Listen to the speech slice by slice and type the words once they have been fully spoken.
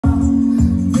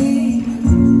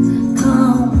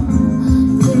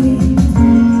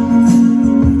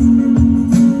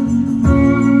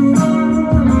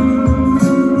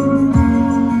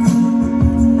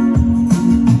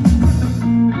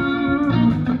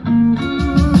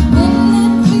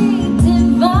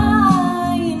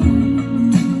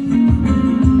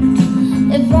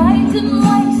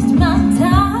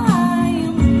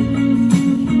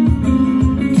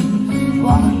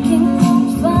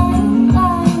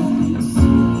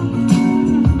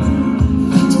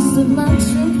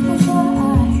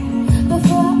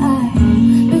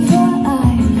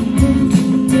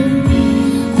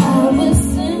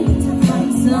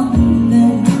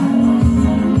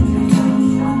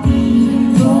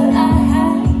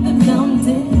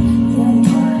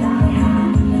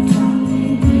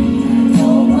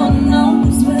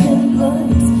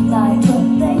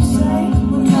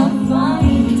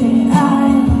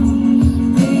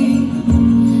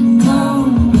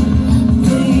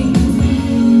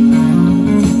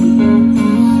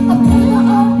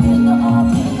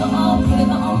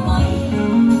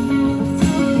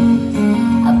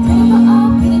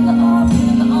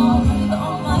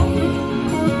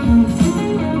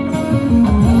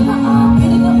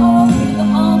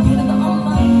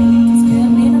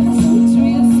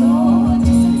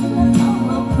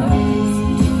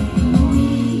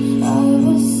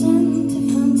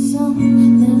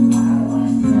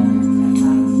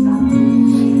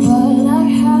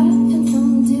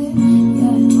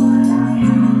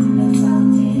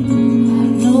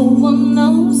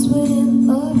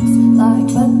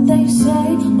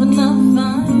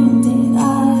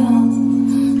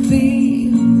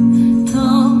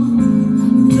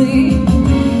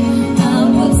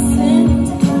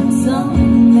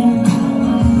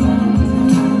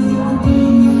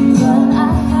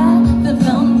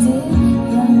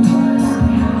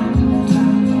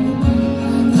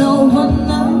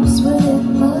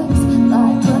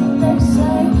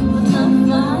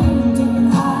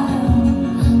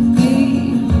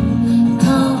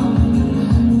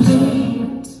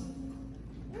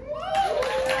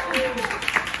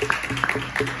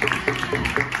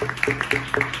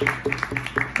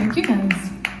Thank you guys.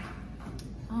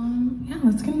 Yeah,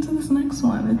 let's get into this next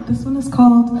one. This one is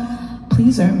called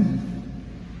Pleaser.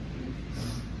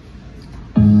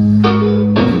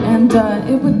 And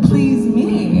it would please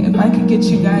me if I could get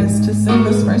you guys to sing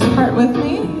this first part with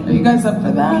me. Are you guys up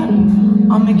for that?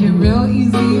 I'll make it real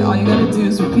easy. All you gotta do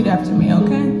is repeat after me,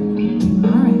 okay?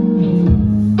 All right.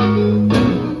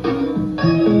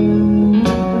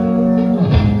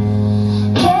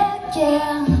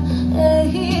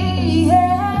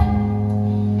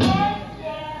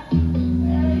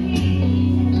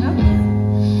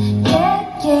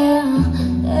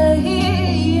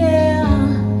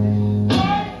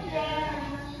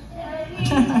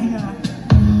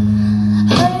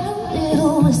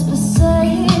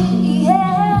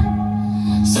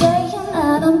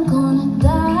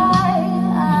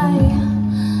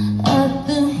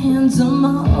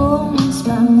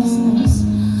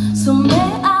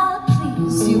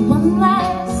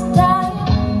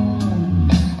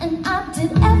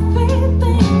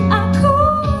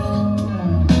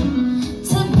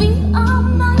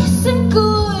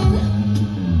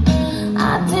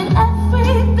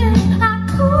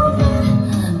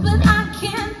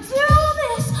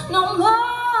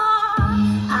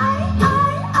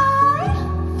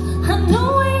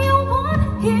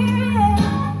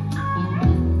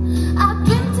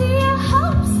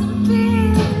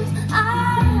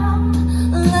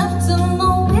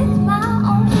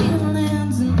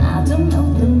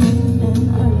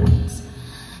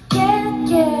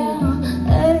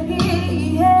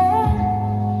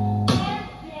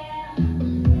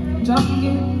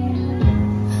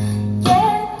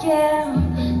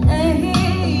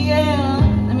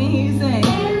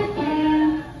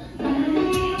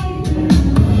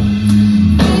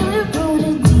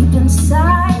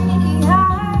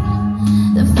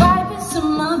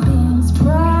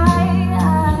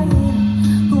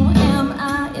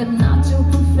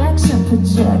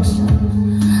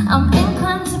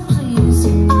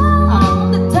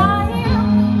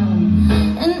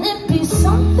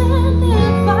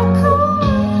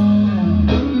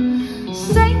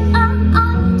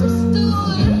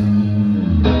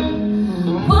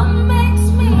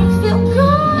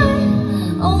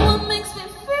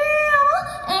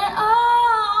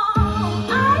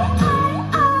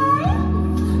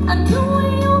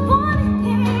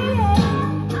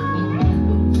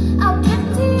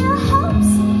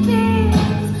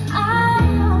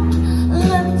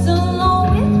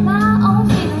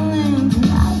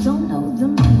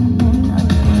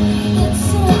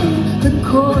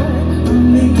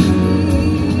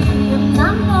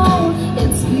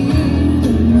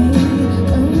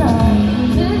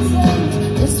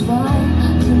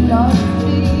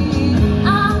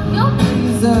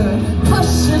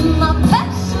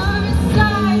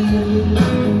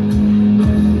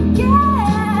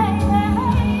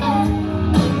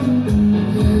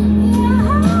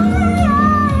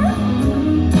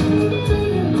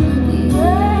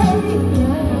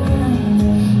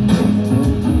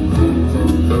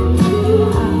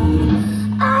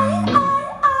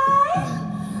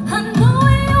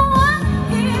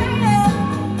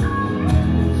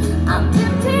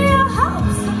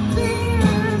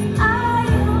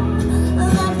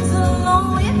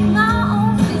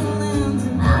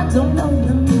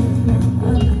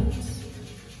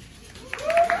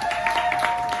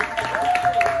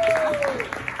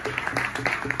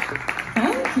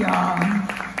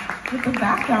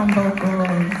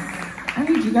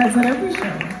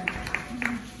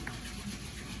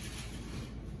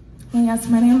 Yes,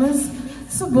 my name is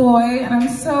Savoy, and I'm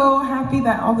so happy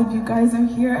that all of you guys are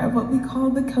here at what we call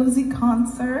the Cozy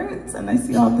Concerts. And I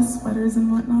see all the sweaters and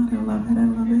whatnot. I love it, I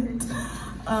love it.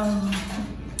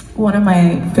 One of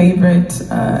my favorite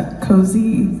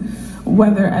cozy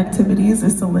weather activities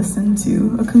is to listen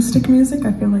to acoustic music.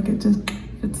 I feel like it just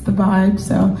fits the vibe.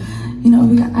 So, you know,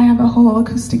 I have a whole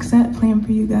acoustic set planned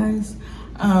for you guys.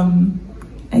 And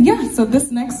yeah, so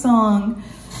this next song,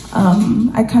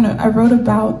 I wrote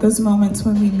about those moments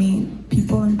when we meet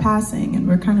people in passing and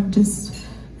we're kind of just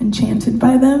enchanted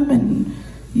by them, and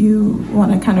you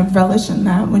want to kind of relish in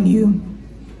that when you,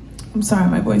 I'm sorry,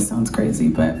 my voice sounds crazy,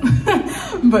 but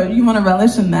but you want to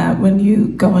relish in that when you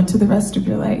go into the rest of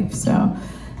your life. So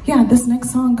yeah, this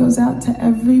next song goes out to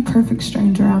every perfect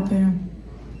stranger out there.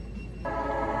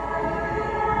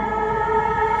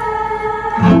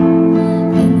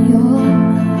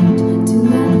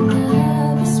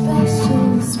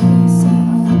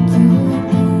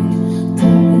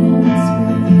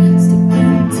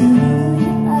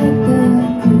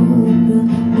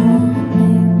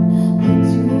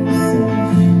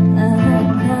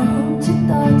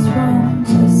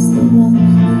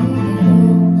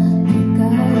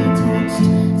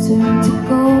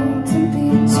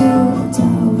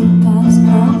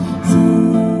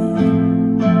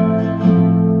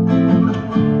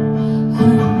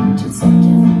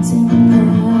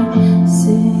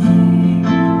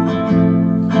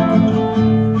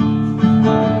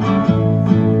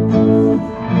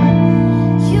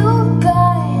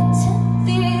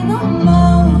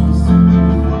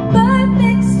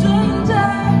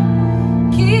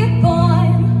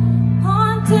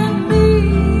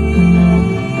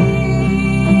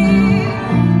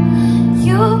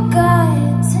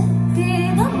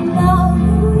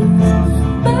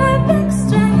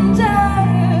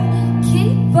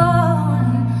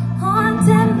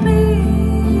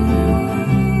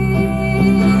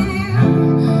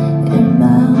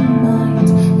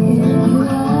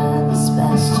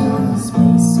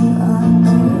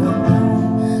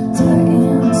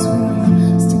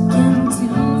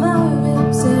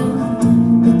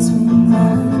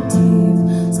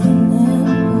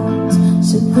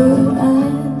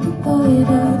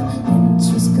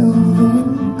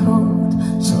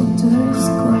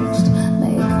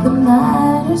 the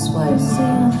matters worse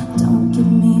still. Don't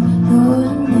give me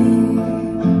your name.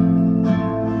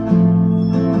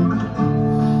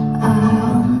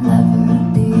 I'll never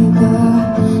be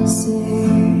the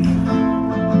same.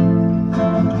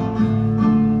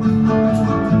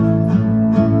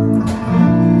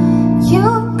 You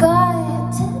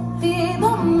got to be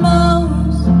the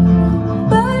most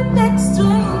perfect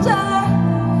stranger.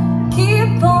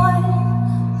 Keep on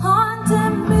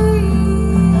haunting me.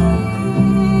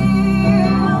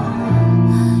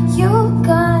 You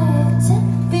got to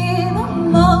be the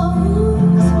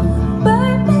most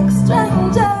perfect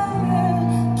stranger.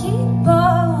 Keep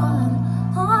on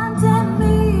haunting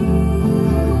me.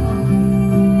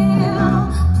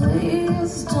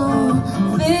 Please don't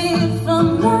fade from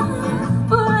my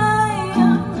brain.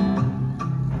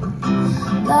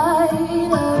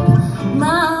 Light up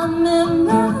my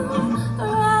memory.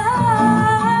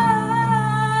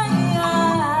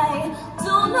 I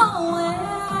don't know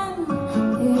when,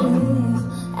 if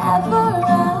ever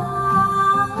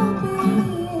I'll be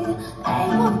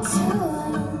able to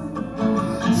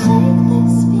shake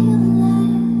this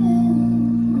feeling.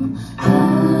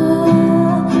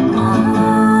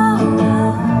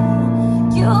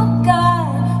 You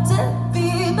got to be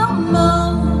the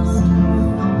most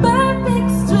perfect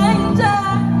stranger.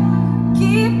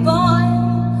 Keep on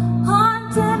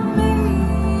haunting me.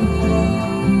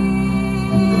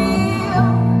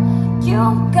 You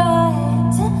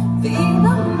got to be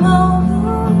the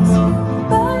most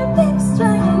perfect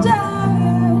stranger.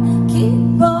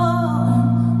 Keep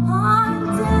on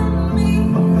haunting me.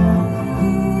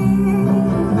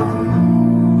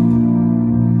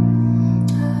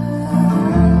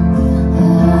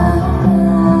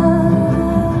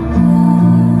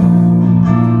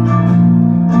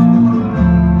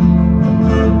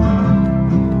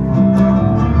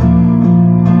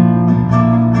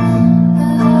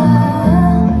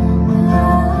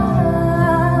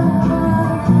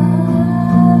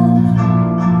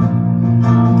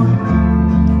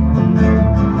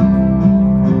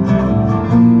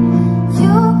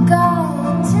 You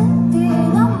got to be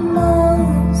the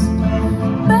most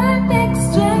perfect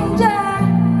stranger.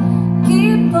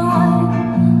 Keep on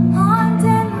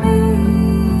haunting me.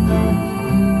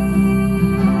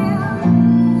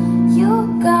 You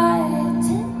got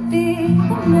to be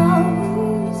the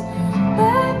most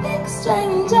perfect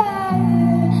stranger.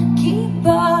 Keep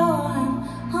on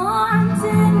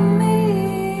haunting me.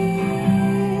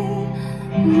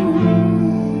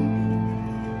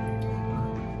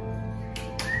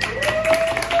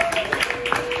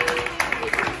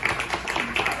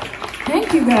 Thank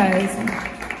you guys.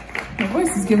 My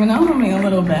voice is giving out on me a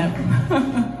little bit.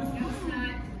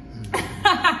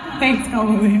 Thanks,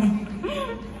 Hallelujah.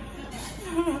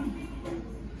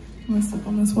 I'm gonna sip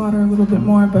on this water a little bit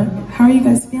more, but how are you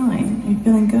guys feeling? Are you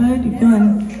feeling good? You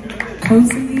feeling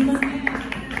cozy even?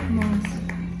 Nice.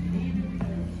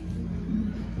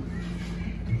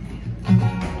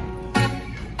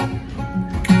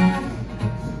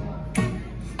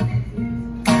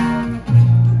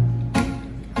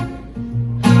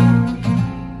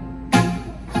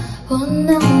 Oh,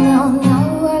 now,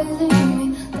 we're leaving me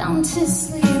down to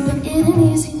sleep and in an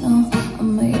easy no. I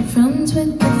made friends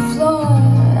with the floor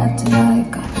after I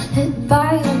got hit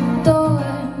by the door.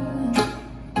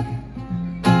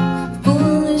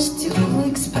 Foolish to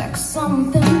expect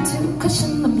something to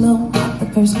cushion the blow. Not the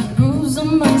first bruise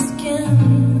on my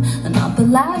skin, and not the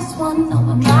last one. No,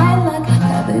 my luck,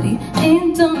 gravity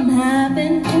ain't done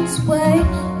having its way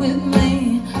with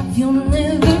me. You'll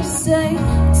never say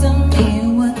to me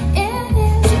what it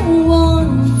is you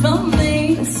want from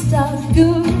me to stop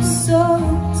you. So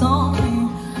told me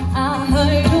I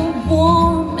heard a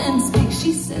woman speak.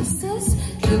 She says this,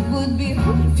 it would be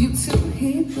hard for you to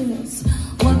hear this.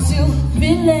 What you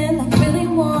really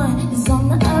want is on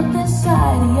the other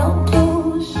side of your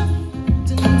bush.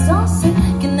 Don't say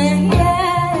can I,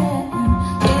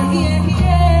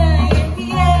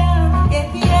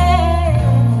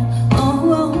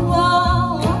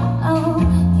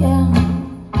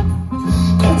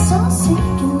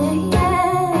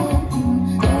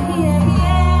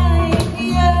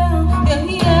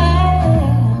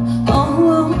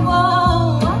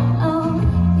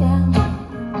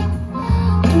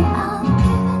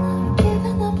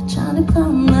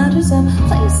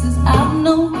 places I've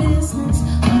no business,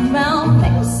 around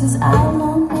places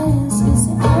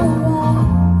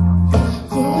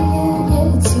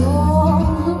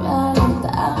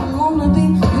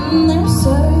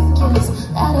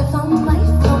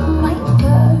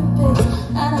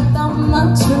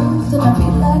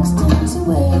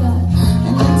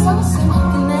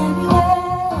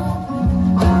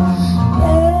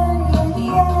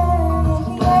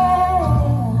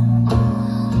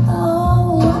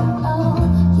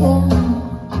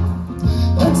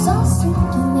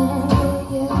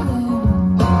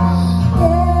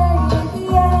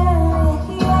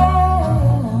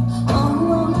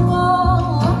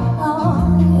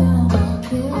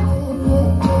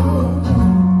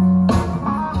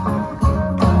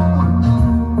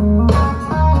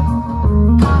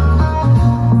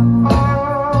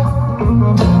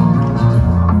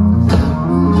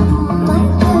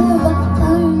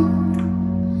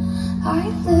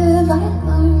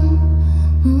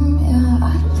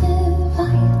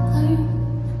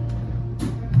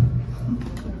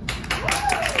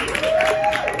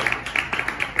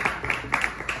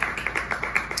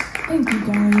Thank you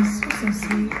guys, you're so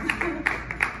sweet.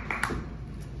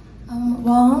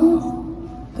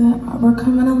 We're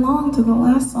coming along to the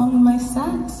last song of my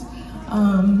set.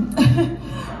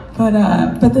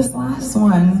 But this last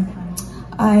one,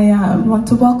 I want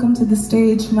to welcome to the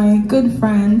stage my good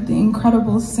friend, the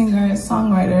incredible singer,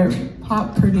 songwriter,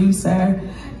 pop producer,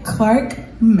 Clark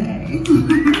May.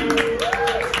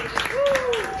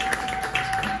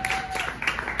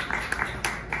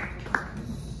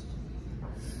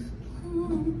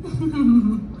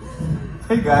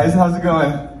 Hey guys, how's it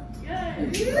going?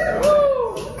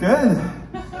 Good.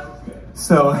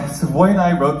 So Savoy and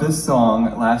I wrote this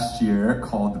song last year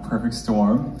called The Perfect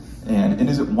Storm, and it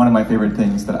is one of my favorite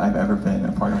things that I've ever been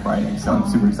a part of writing, so I'm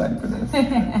super excited for this.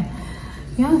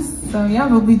 Yes, so yeah,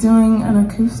 we'll be doing an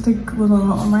acoustic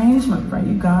little arrangement for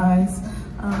you guys.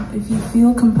 If you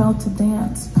feel compelled to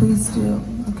dance, please do.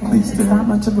 Okay, Please do. It's not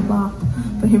much of a bop,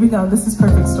 but here we go. This is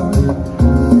Perfect Storm.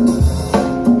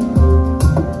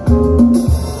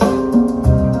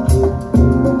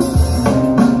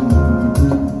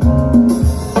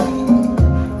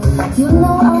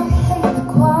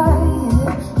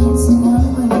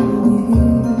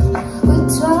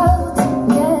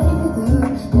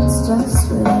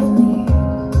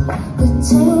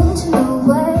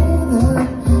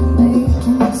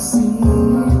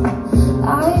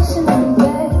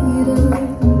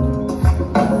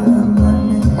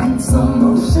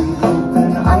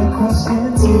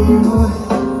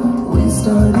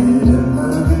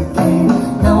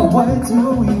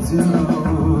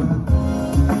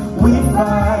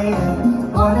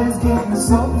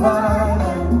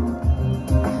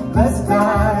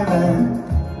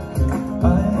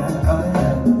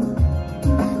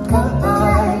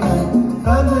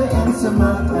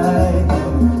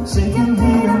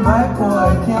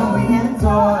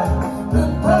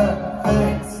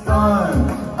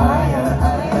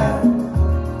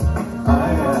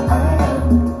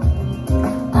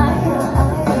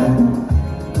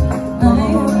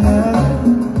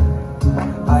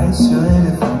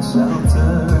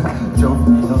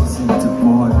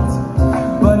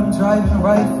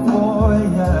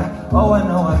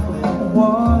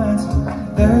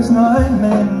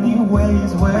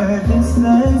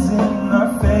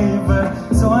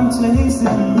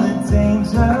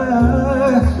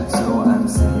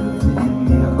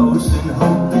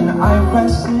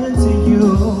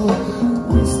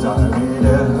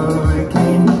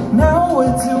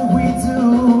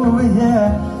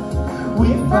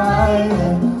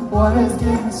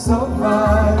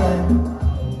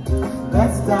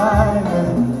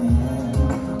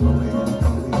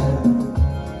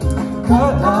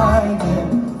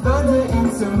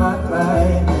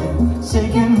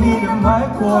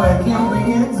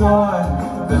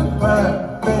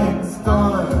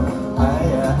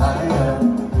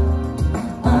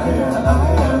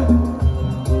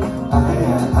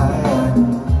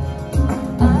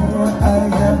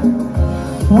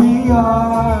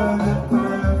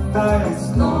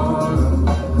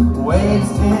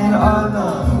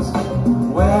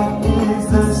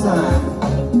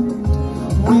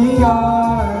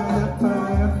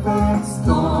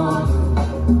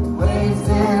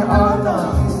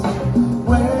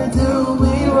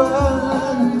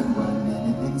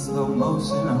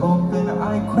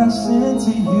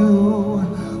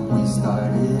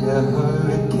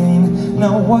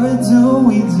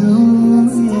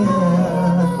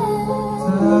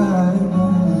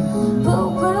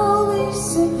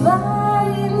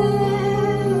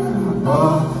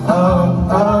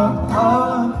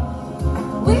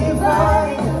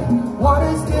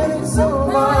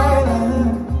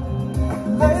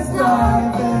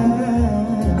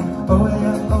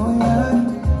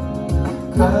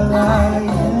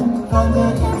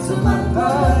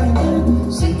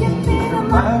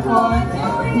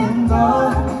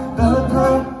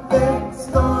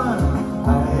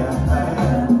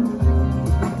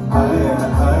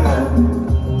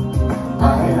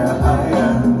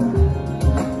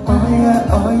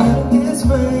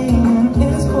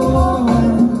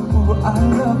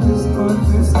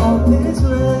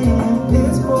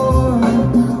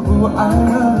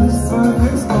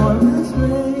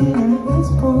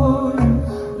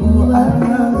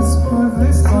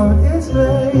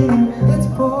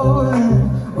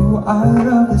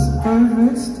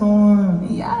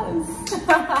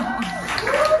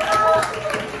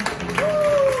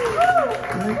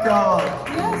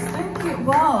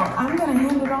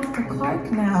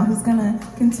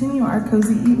 Continue our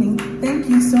cozy evening. Thank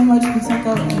you so much,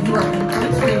 Buteco, and you are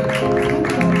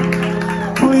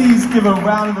Please give a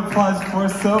round of applause for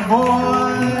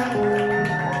Savoy.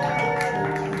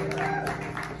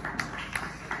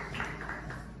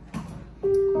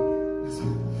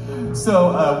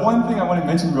 So one thing I want to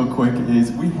mention real quick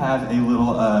is we have a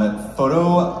little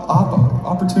photo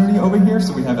opportunity over here.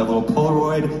 So we have a little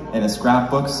Polaroid and a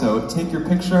scrapbook. So take your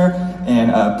picture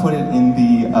and put it in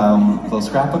the little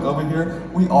scrapbook over here.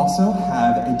 We also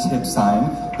have a tip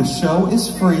sign. The show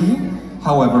is free.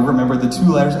 However, remember the 2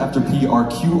 letters after P are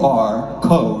QR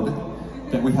code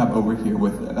that we have over here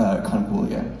with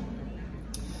Convolulia.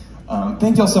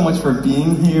 Thank y'all so much for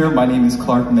being here. My name is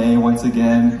Clark May once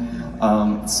again.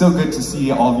 So good to see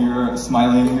all of your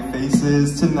smiling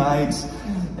faces tonight.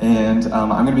 And I'm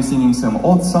going to be singing some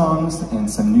old songs and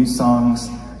some new songs.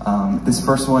 This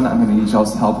first one, I'm going to need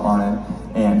y'all's help on it.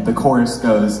 And the chorus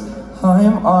goes,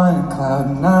 I'm on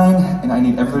cloud 9. And I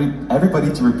need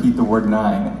everybody to repeat the word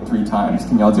 9 3 times.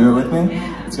 Can y'all do it with me?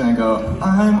 It's going to go,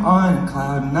 I'm on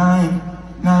cloud 9,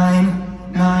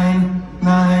 9, 9,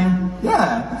 9.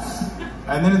 Yeah.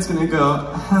 And then it's going to go,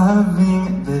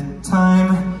 having the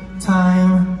time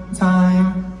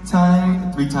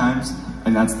 3 times,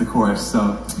 and that's the chorus.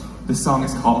 So this song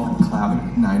is called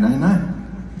Cloud 999.